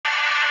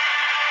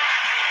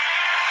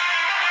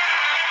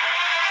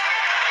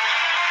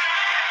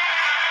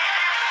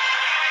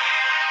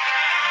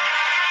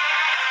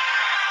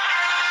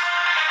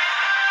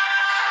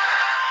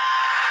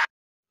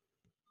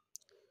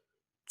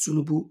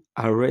Tinubu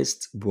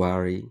arrest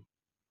Buhari.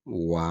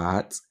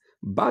 What?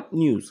 Bad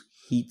news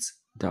hits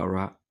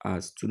Daura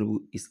as Tinubu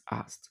is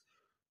asked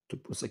to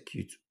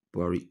prosecute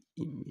Buhari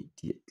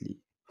immediately.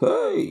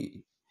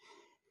 Hey!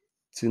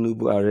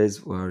 Tinubu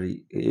arrest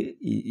Buhari.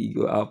 It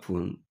go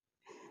happen.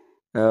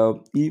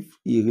 If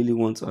he really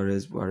wants to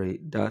arrest Buhari,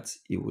 that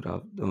he would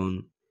have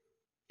done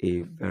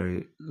a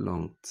very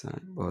long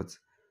time. But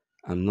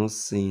I'm not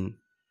seeing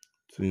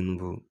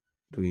Tinubu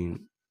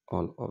doing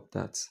all of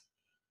that.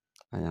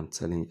 I am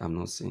telling you, I'm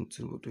not seeing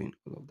Tinubu doing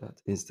all of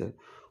that. Instead,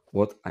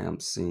 what I am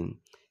seeing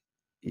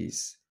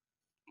is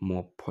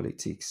more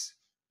politics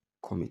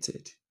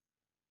committed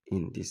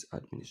in this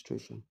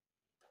administration.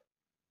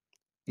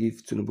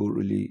 If Tinubu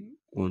really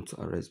wants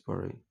to arrest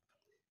Buhari,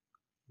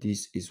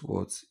 this is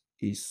what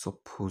he's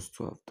supposed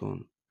to have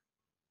done.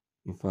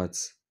 In fact,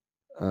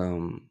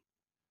 um,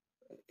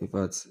 in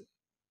fact,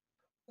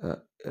 uh,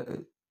 uh,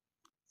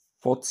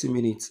 40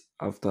 minutes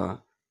after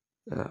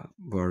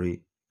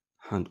Buhari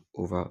hand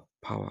over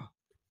power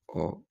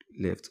or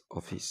left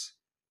office.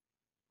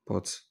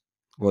 But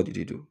what did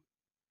he do?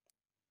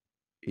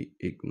 He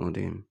ignored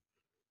him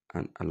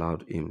and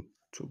allowed him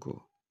to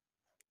go.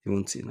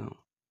 Even till now,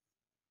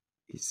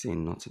 he's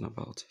saying nothing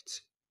about it.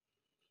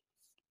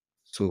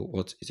 So,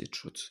 what is the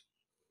truth?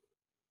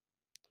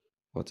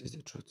 What is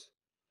the truth?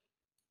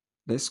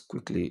 Let's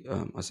quickly,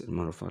 as a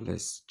matter of fact,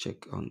 let's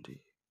check on the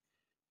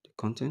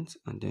content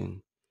and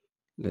then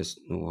let's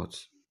know what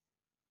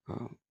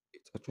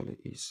it actually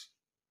is.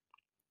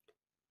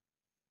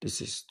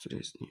 This is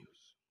today's news.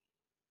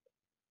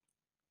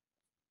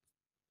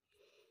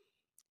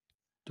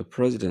 The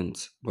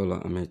president,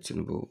 Bola Ahmed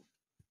Tinubu,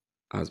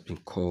 has been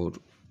called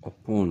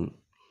upon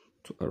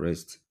to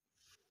arrest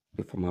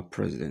the former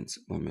president,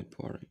 Mohamed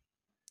Buhari.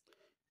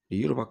 The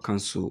Yoruba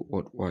Council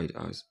worldwide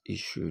has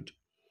issued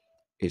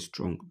a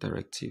strong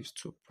directive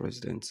to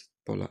President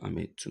Bola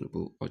Ahmed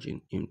Tinubu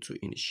urging him to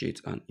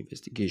initiate an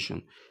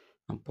investigation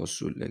and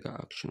pursue legal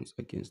actions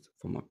against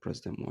former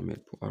President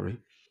Mohamed Buhari.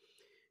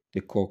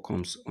 The call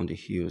comes on the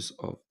heels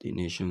of the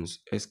nation's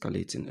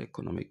escalating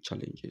economic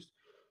challenges,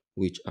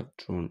 which have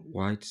drawn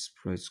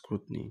widespread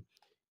scrutiny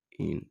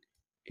in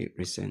a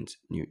recent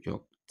New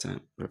York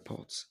Times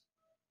report.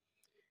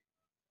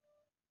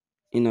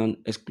 In an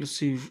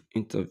exclusive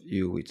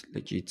interview with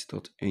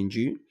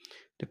Legit.ng,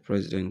 the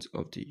president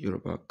of the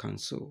Yoruba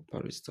Council,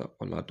 Barrister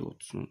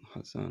Oladotun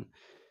Hassan,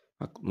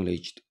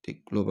 acknowledged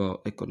the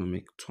global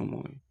economic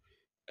turmoil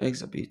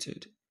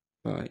exhibited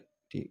by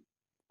the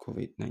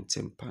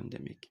COVID-19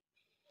 pandemic.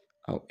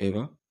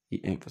 However,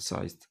 he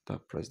emphasized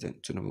that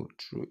President Tinubu,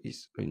 through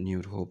his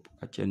renewed hope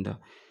agenda,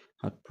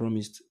 had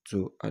promised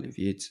to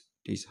alleviate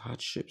these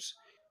hardships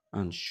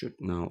and should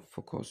now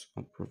focus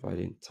on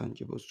providing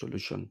tangible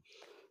solutions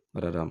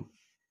rather than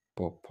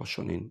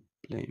portioning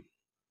blame.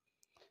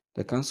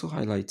 The Council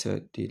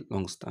highlighted the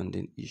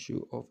long-standing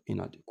issue of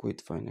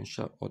inadequate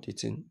financial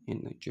auditing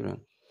in Nigeria,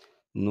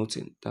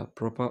 noting that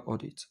proper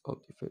audits of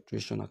the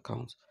Federation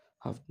accounts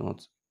have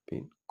not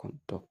been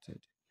conducted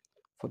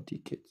for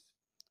decades,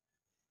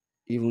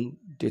 even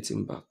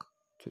dating back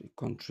to the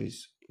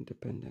country's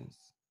independence.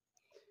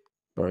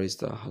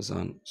 Barrister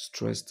Hassan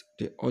stressed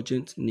the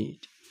urgent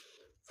need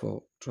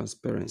for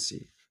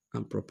transparency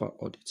and proper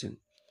auditing,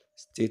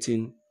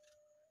 stating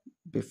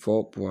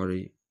before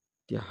Buhari,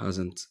 there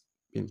hasn't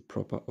been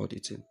proper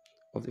auditing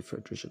of the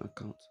Federation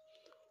accounts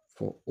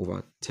for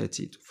over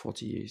 30 to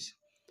 40 years.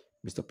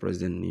 Mr.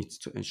 President needs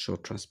to ensure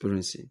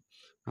transparency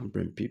and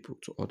bring people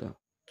to order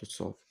to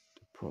solve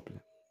the problem.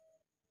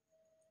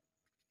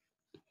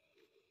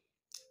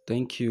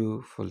 Thank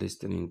you for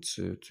listening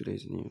to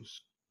today's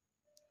news.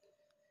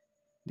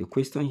 The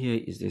question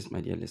here is this, my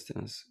dear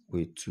listeners: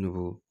 will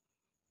Tinubu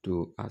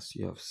do as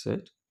you have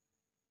said?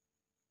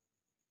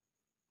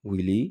 Will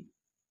he?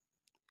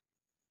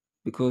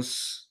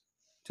 Because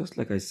just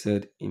like I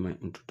said in my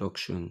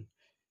introduction,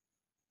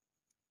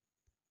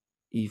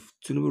 if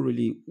Tinubu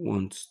really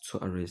wants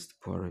to arrest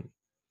Buhari,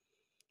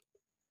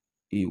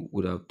 he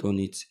would have done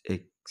it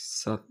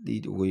exactly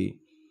the way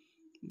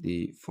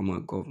the former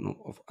governor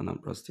of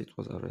Anambra State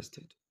was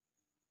arrested.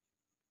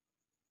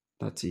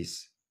 That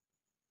is,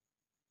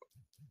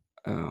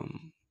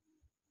 um,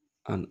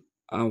 an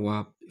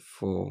hour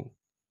before,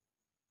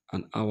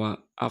 an hour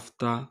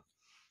after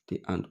the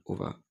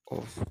handover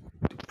of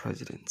the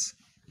president.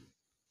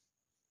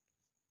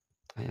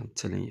 I am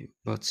telling you,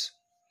 but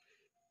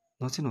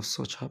nothing of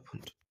such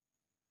happened.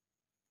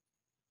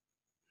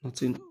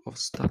 Nothing of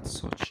that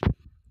such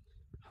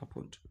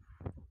happened.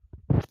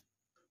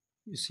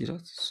 You see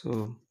that?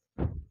 So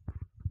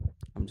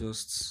I'm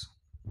just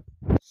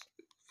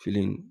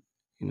feeling,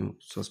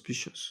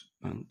 suspicious,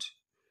 and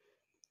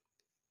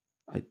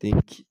I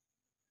think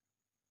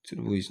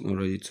Tinubu is not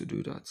ready to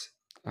do that,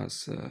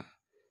 as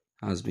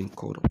has been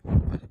called upon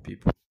by the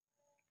people,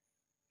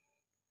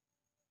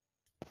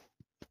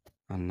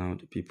 and now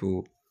the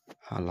people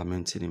are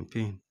lamenting in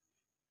pain.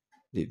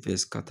 The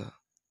verse scatter,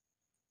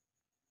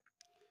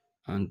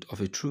 and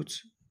of a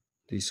truth,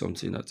 this is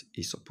something that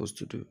he's supposed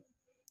to do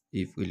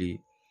if really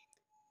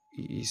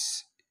he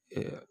is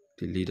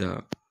the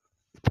leader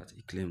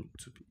claimed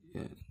to be,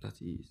 that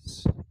he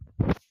is.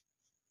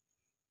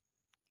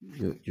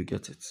 You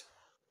get it.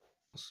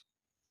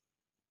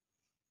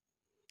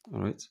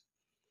 All right.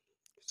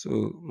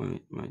 So,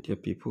 my dear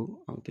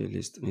people out there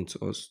listening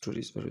to us through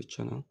this very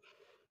channel,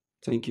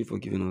 thank you for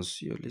giving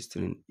us your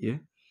listening ear.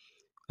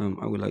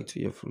 I would like to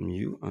hear from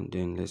you, and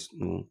then let's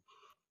know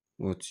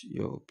what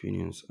your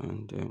opinions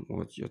and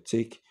what your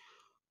take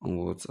on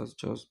what has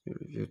just been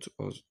revealed to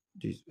us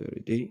this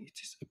very day. It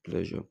is a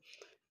pleasure.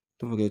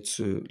 Don't forget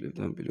to leave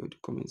down below the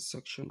comment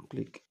section.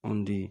 Click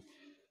on the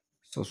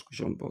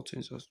subscription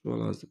buttons as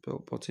well as the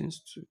bell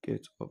buttons to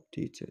get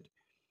updated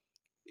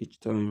each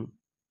time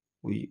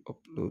we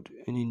upload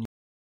any